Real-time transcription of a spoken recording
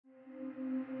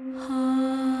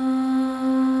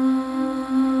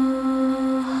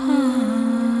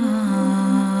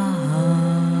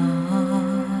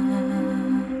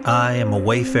I am a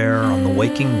wayfarer on the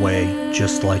waking way,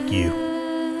 just like you.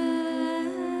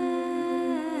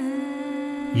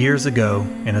 Years ago,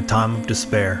 in a time of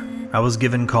despair, I was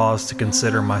given cause to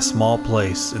consider my small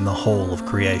place in the whole of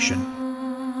creation.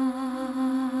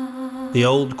 The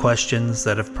old questions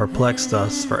that have perplexed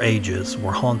us for ages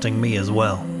were haunting me as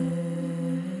well.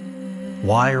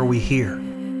 Why are we here?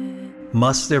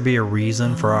 Must there be a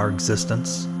reason for our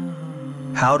existence?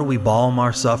 How do we balm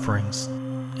our sufferings,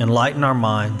 enlighten our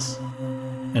minds,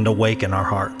 and awaken our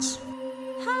hearts?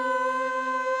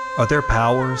 Are there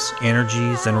powers,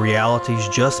 energies, and realities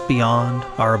just beyond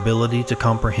our ability to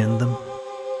comprehend them?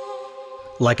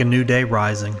 Like a new day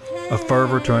rising, a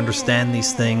fervor to understand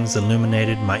these things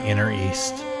illuminated my inner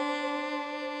east.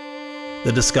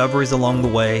 The discoveries along the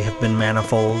way have been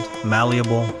manifold,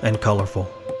 malleable, and colorful.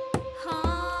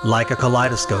 Like a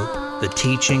kaleidoscope, the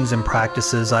teachings and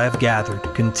practices I have gathered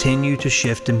continue to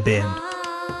shift and bend,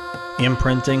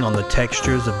 imprinting on the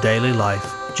textures of daily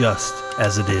life just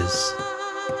as it is.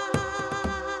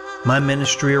 My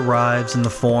ministry arrives in the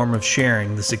form of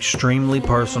sharing this extremely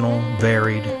personal,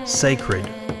 varied, sacred,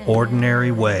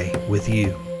 ordinary way with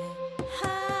you.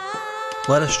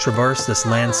 Let us traverse this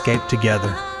landscape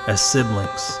together as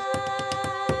siblings.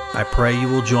 I pray you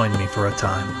will join me for a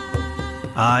time.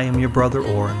 I am your brother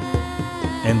Oran,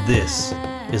 and this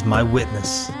is my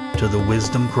witness to the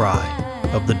wisdom cry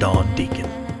of the Dawn Deacon.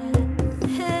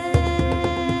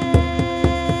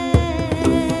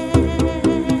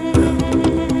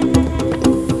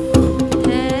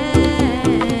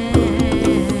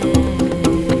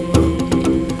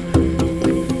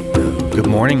 Good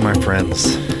morning, my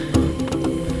friends.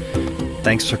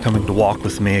 Thanks for coming to walk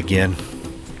with me again.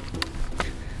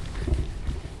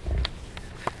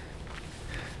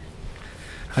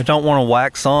 I don't want to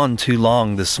wax on too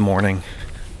long this morning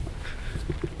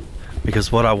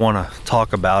because what I want to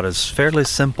talk about is fairly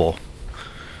simple.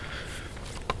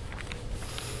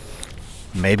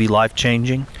 Maybe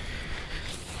life-changing.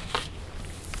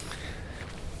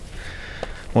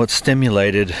 What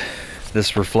stimulated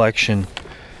this reflection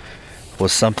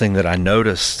was something that I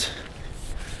noticed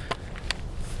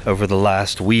over the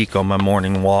last week on my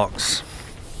morning walks.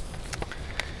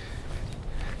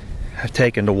 I've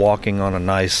taken to walking on a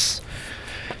nice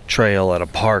trail at a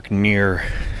park near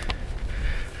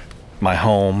my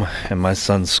home and my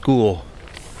son's school,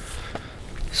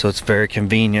 so it's very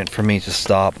convenient for me to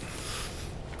stop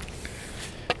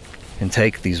and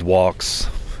take these walks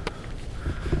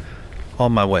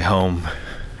on my way home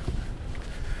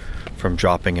from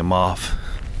dropping him off.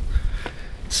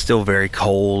 It's still very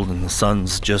cold and the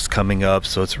sun's just coming up,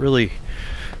 so it's really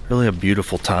a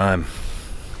beautiful time.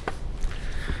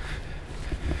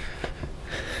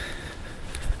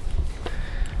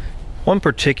 One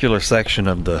particular section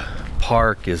of the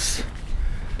park is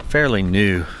fairly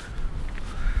new.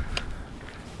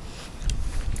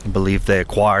 I believe they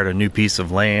acquired a new piece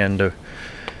of land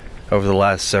over the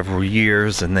last several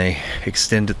years, and they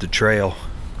extended the trail.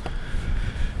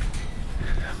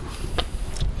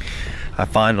 I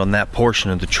find on that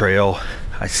portion of the trail,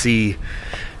 I see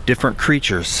different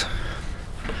creatures,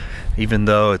 even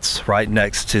though it's right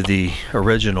next to the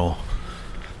original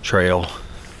trail.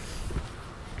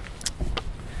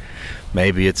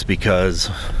 Maybe it's because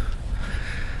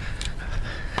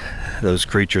those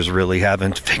creatures really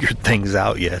haven't figured things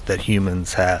out yet that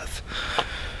humans have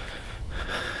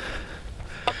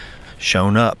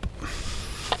shown up.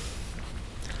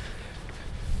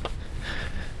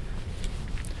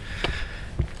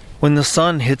 When the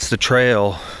sun hits the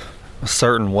trail a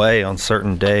certain way on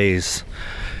certain days,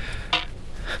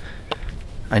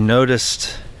 I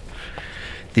noticed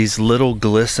these little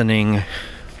glistening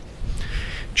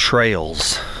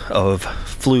trails of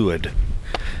fluid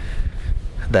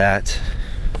that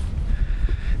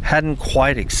hadn't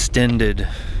quite extended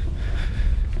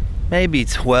maybe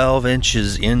 12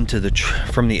 inches into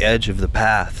from the edge of the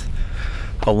path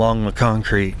along the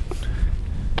concrete.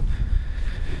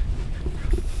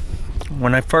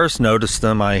 When I first noticed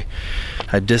them, I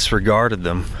disregarded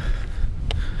them.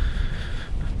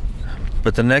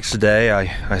 But the next day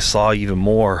I saw even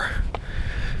more.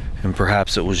 And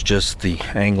perhaps it was just the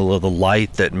angle of the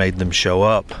light that made them show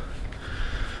up.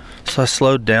 So I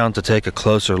slowed down to take a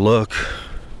closer look.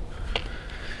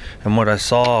 And what I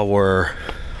saw were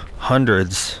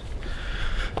hundreds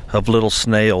of little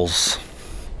snails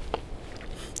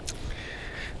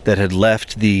that had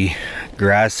left the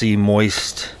grassy,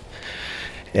 moist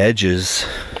edges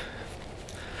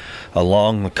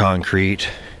along the concrete,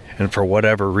 and for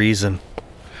whatever reason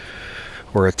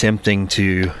were attempting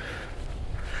to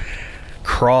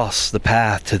cross the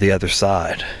path to the other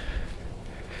side.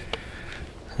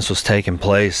 This was taking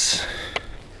place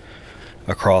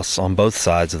across on both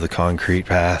sides of the concrete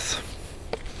path.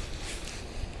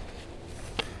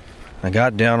 I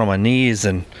got down on my knees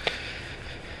and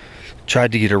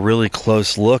tried to get a really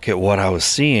close look at what I was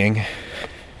seeing.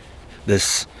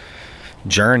 This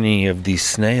journey of these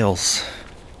snails.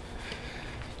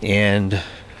 And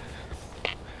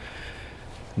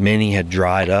many had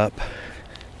dried up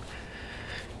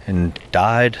and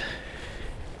died.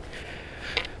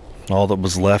 All that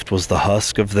was left was the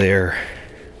husk of their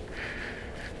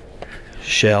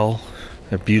shell,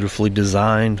 their beautifully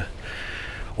designed,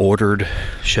 ordered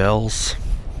shells.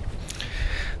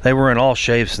 They were in all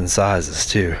shapes and sizes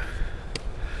too.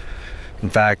 In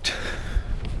fact,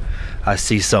 I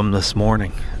see some this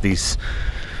morning, these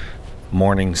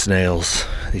mourning snails,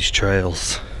 these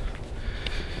trails.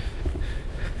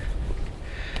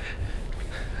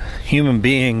 Human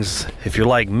beings, if you're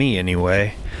like me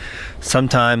anyway,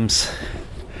 sometimes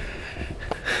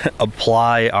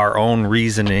apply our own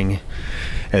reasoning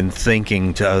and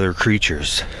thinking to other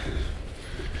creatures.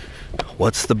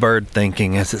 What's the bird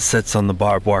thinking as it sits on the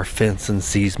barbed wire fence and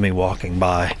sees me walking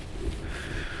by?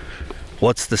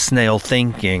 What's the snail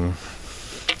thinking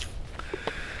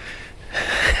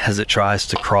as it tries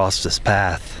to cross this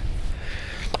path?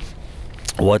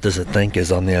 What does it think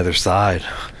is on the other side?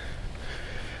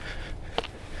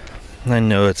 I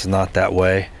know it's not that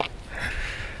way,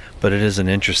 but it is an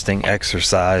interesting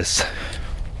exercise.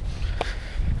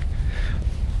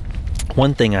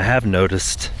 One thing I have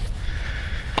noticed,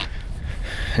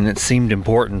 and it seemed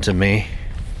important to me,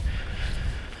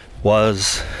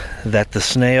 was that the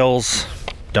snails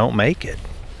don't make it.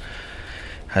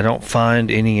 I don't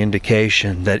find any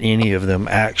indication that any of them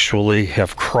actually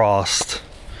have crossed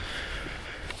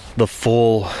the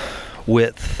full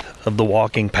width of the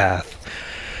walking path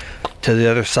to the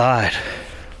other side.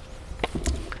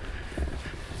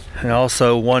 I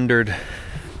also wondered,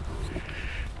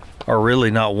 or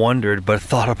really not wondered, but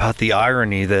thought about the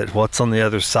irony that what's on the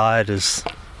other side is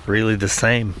really the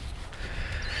same.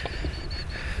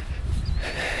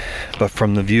 But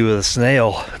from the view of the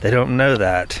snail, they don't know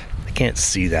that. They can't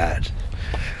see that.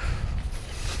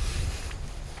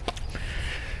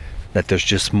 That there's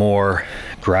just more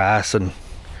grass and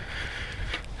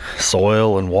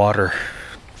soil and water,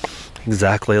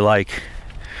 exactly like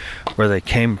where they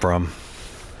came from.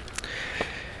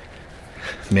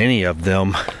 Many of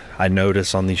them, I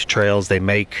notice on these trails, they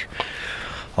make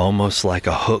almost like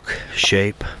a hook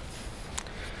shape.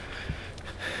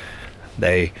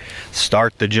 They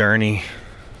start the journey,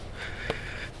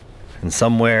 and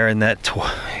somewhere in that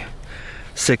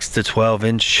 6 to 12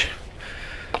 inch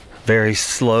very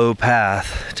slow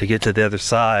path to get to the other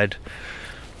side,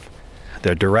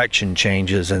 their direction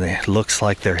changes and it looks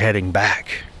like they're heading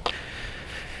back.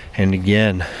 And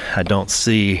again, I don't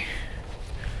see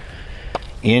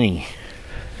any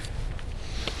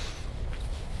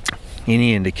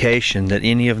indication that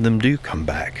any of them do come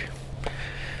back.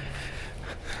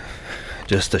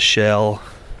 Just a shell,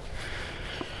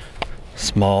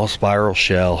 small spiral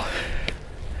shell,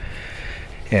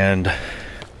 and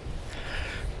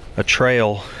a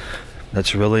trail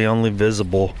that's really only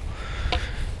visible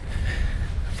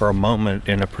for a moment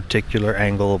in a particular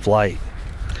angle of light.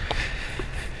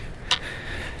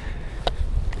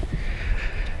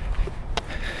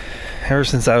 Ever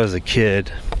since I was a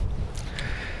kid,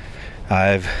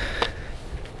 I've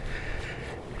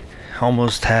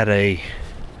almost had a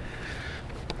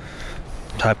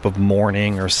type of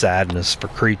mourning or sadness for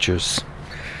creatures,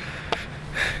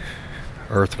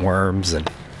 earthworms,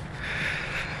 and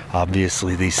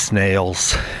obviously these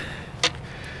snails.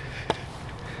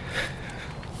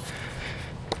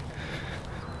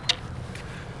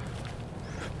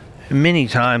 Many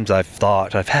times I've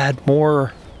thought I've had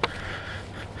more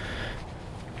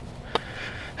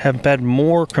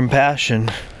compassion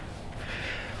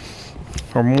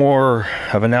or more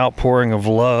of an outpouring of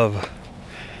love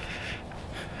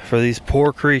for these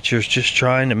poor creatures just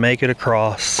trying to make it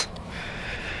across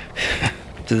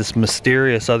to this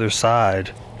mysterious other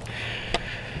side,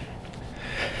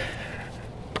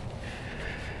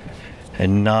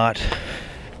 and not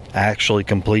actually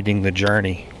completing the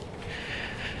journey.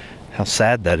 How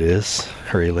sad that is,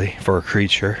 really, for a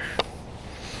creature.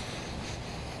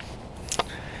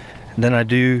 Than I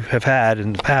do have had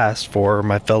in the past for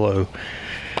my fellow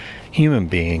human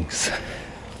beings.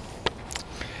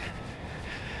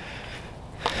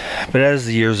 But as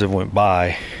the years have went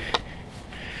by,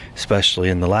 especially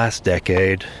in the last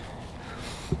decade,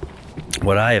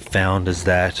 what I have found is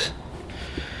that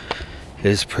it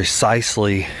is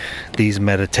precisely these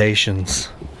meditations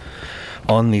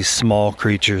on these small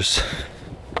creatures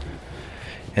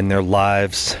in their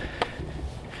lives,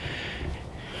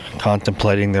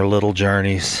 contemplating their little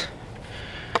journeys,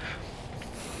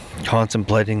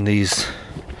 contemplating these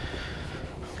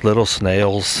little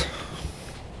snails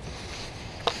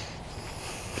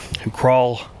who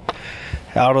crawl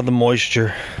out of the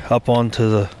moisture up onto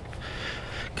the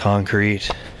concrete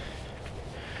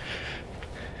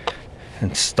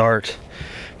and start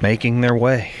making their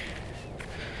way.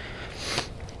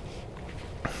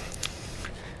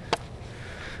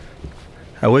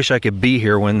 I wish I could be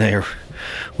here when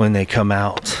they come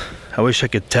out. I wish I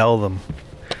could tell them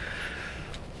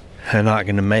they're not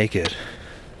going to make it.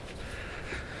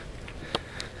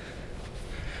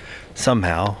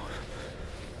 Somehow.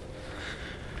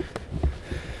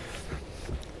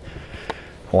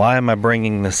 Why am I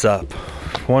bringing this up?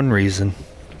 One reason.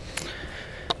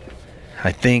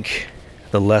 I think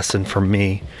the lesson for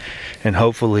me, and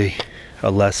hopefully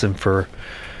a lesson for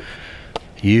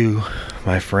you,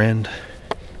 my friend,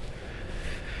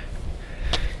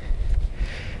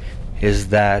 is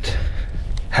that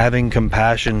having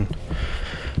compassion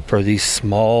for these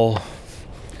small,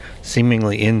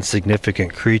 seemingly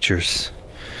insignificant creatures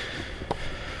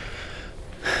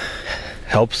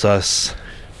helps us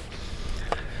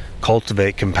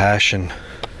cultivate compassion,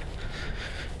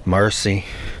 mercy,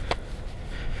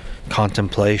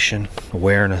 contemplation,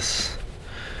 awareness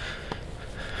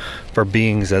for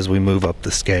beings as we move up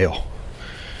the scale.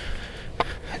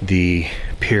 The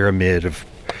pyramid of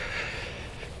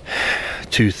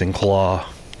tooth and claw,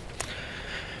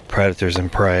 predators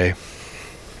and prey.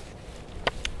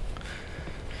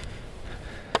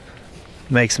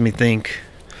 Makes me think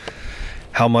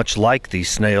how much like these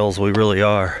snails we really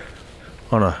are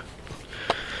on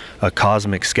a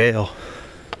cosmic scale.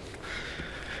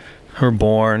 We're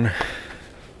born,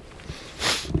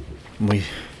 we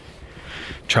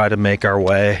try to make our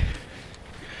way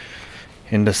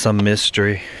into some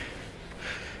mystery,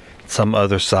 some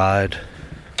other side.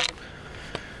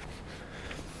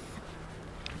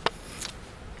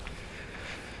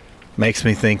 Makes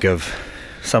me think of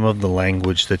some of the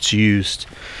language that's used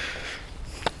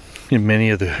in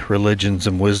many of the religions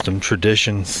and wisdom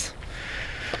traditions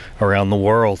around the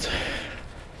world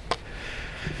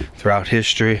throughout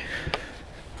history.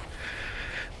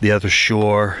 The other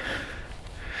shore,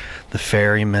 the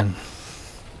ferryman,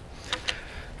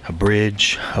 a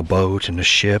bridge, a boat, and a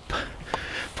ship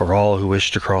for all who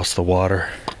wish to cross the water.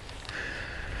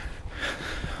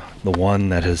 The one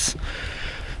that has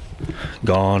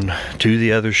gone to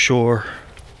the other shore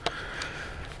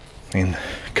and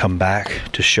come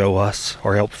back to show us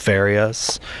or help ferry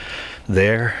us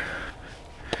there.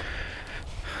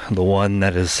 The one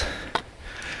that has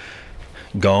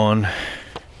gone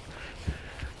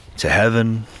to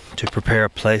heaven to prepare a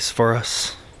place for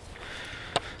us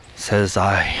says,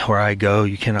 where I go,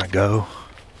 you cannot go.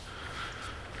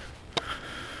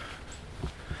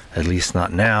 At least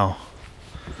not now.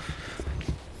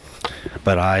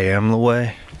 But I am the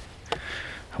way.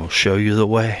 I will show you the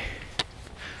way.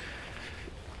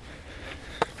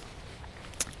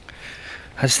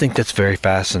 I just think that's very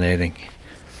fascinating.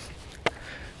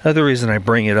 Another reason I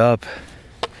bring it up,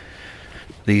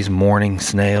 these mourning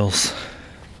snails,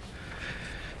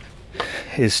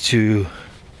 is to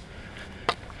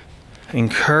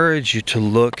encourage you to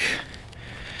look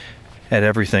at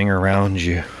everything around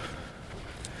you.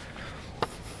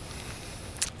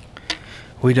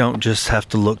 We don't just have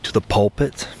to look to the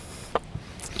pulpit,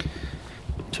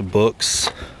 to books,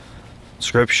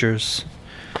 scriptures,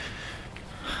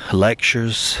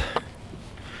 lectures,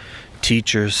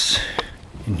 teachers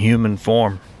in human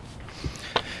form.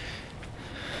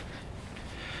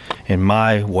 In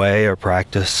my way or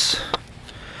practice,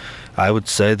 I would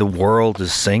say the world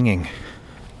is singing.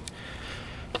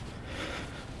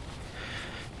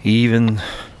 Even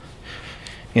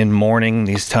in mourning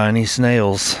these tiny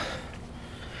snails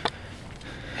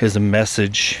is a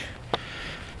message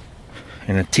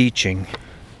and a teaching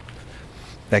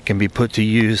that can be put to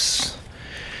use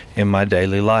in my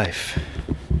daily life.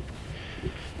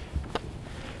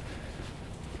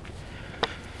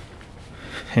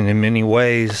 And in many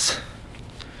ways,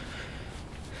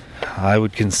 I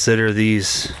would consider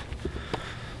these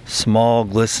small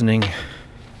glistening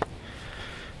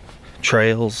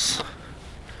trails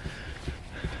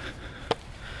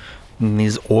and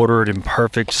these ordered and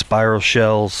perfect spiral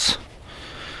shells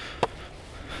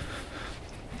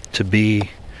to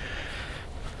be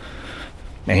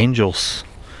angels,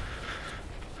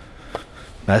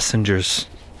 messengers.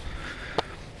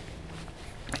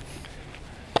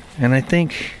 And I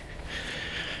think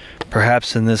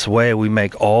perhaps in this way we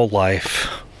make all life,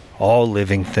 all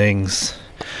living things,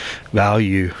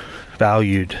 value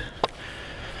valued.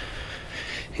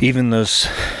 Even those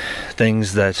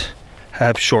things that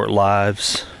have short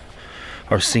lives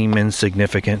or seem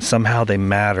insignificant, somehow they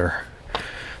matter.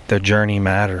 Their journey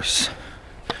matters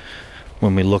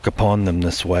when we look upon them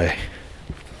this way.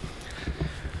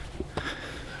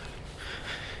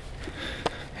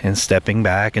 And stepping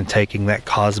back and taking that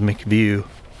cosmic view,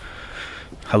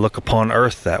 I look upon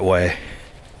Earth that way.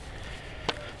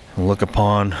 And look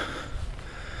upon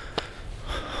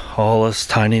all us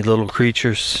tiny little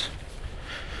creatures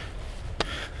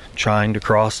trying to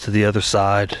cross to the other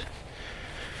side.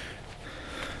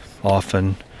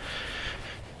 Often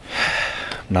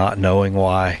not knowing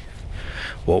why,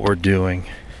 what we're doing.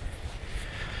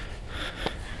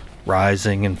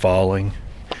 Rising and falling.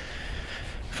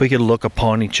 If we could look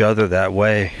upon each other that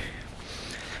way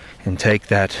and take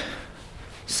that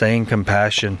same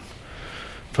compassion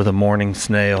for the mourning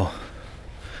snail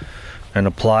and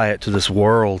apply it to this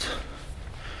world,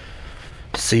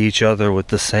 see each other with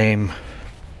the same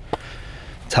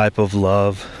type of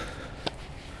love,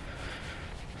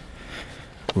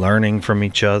 learning from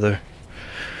each other,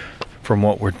 from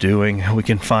what we're doing, we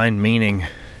can find meaning.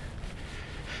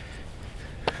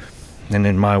 And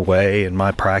in my way, in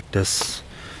my practice,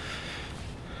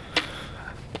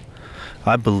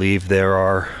 I believe there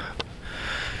are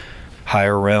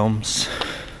higher realms,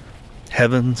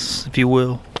 heavens, if you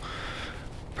will,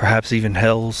 perhaps even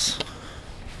hells.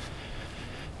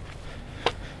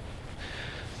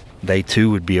 They too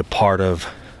would be a part of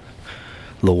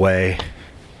the way,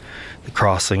 the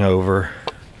crossing over.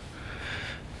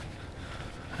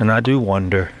 And I do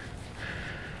wonder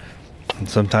and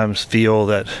sometimes feel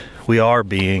that we are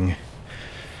being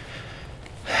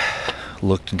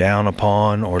looked down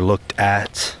upon or looked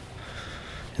at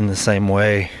in the same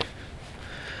way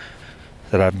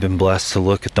that I've been blessed to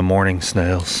look at the mourning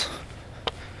snails.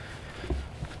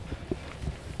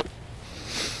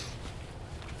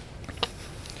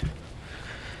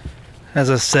 As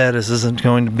I said, this isn't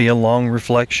going to be a long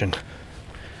reflection.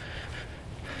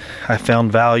 I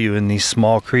found value in these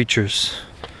small creatures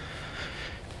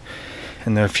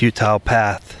and their futile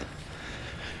path.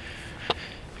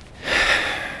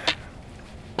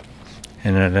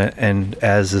 And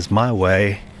as is my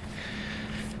way,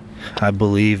 I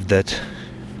believe that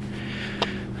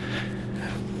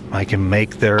I can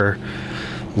make their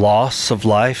loss of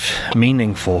life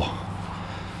meaningful.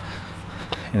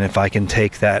 And if I can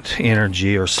take that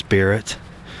energy or spirit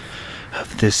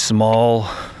of this small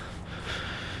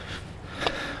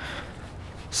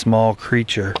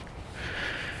creature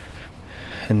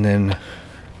and then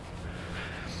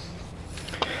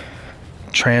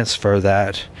transfer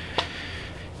that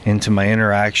into my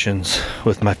interactions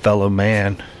with my fellow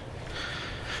man,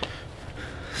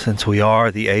 since we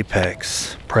are the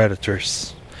apex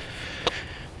predators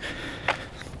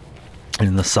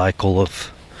in the cycle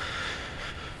of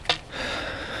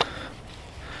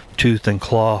tooth and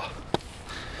claw,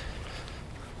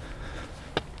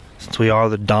 since we are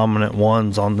the dominant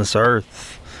ones on this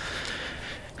earth,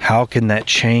 how can that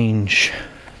change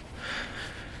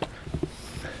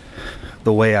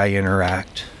the way I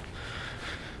interact,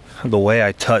 the way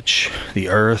I touch the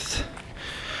earth,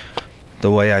 the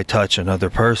way I touch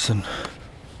another person,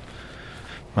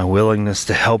 my willingness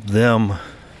to help them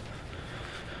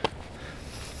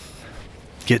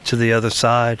get to the other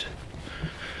side,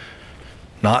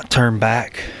 not turn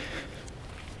back,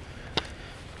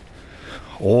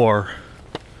 or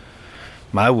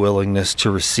my willingness to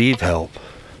receive help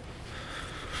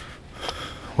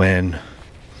when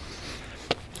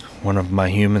one of my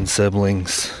human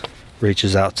siblings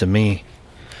reaches out to me,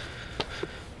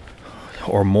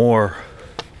 or more,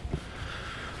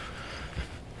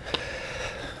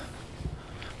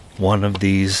 one of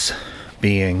these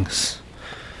beings,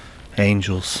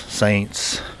 angels,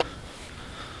 saints,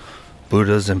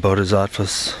 Buddhas and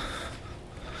Bodhisattvas,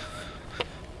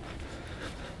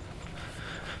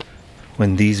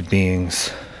 when these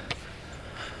beings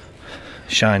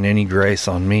shine any grace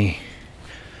on me,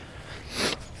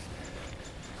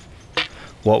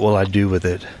 what will I do with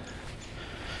it?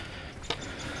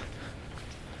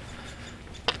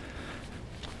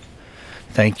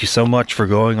 Thank you so much for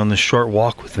going on this short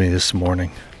walk with me this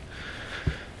morning.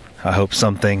 I hope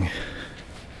something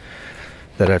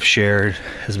that I've shared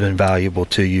has been valuable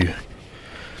to you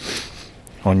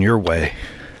on your way.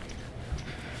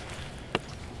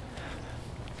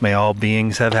 May all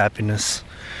beings have happiness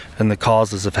and the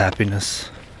causes of happiness.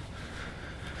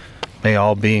 May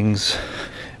all beings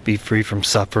be free from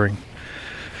suffering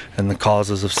and the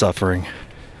causes of suffering.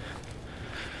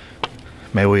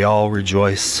 May we all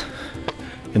rejoice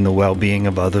in the well-being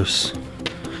of others.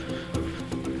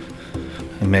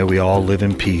 and may we all live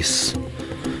in peace,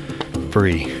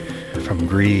 free from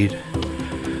greed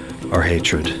or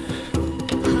hatred.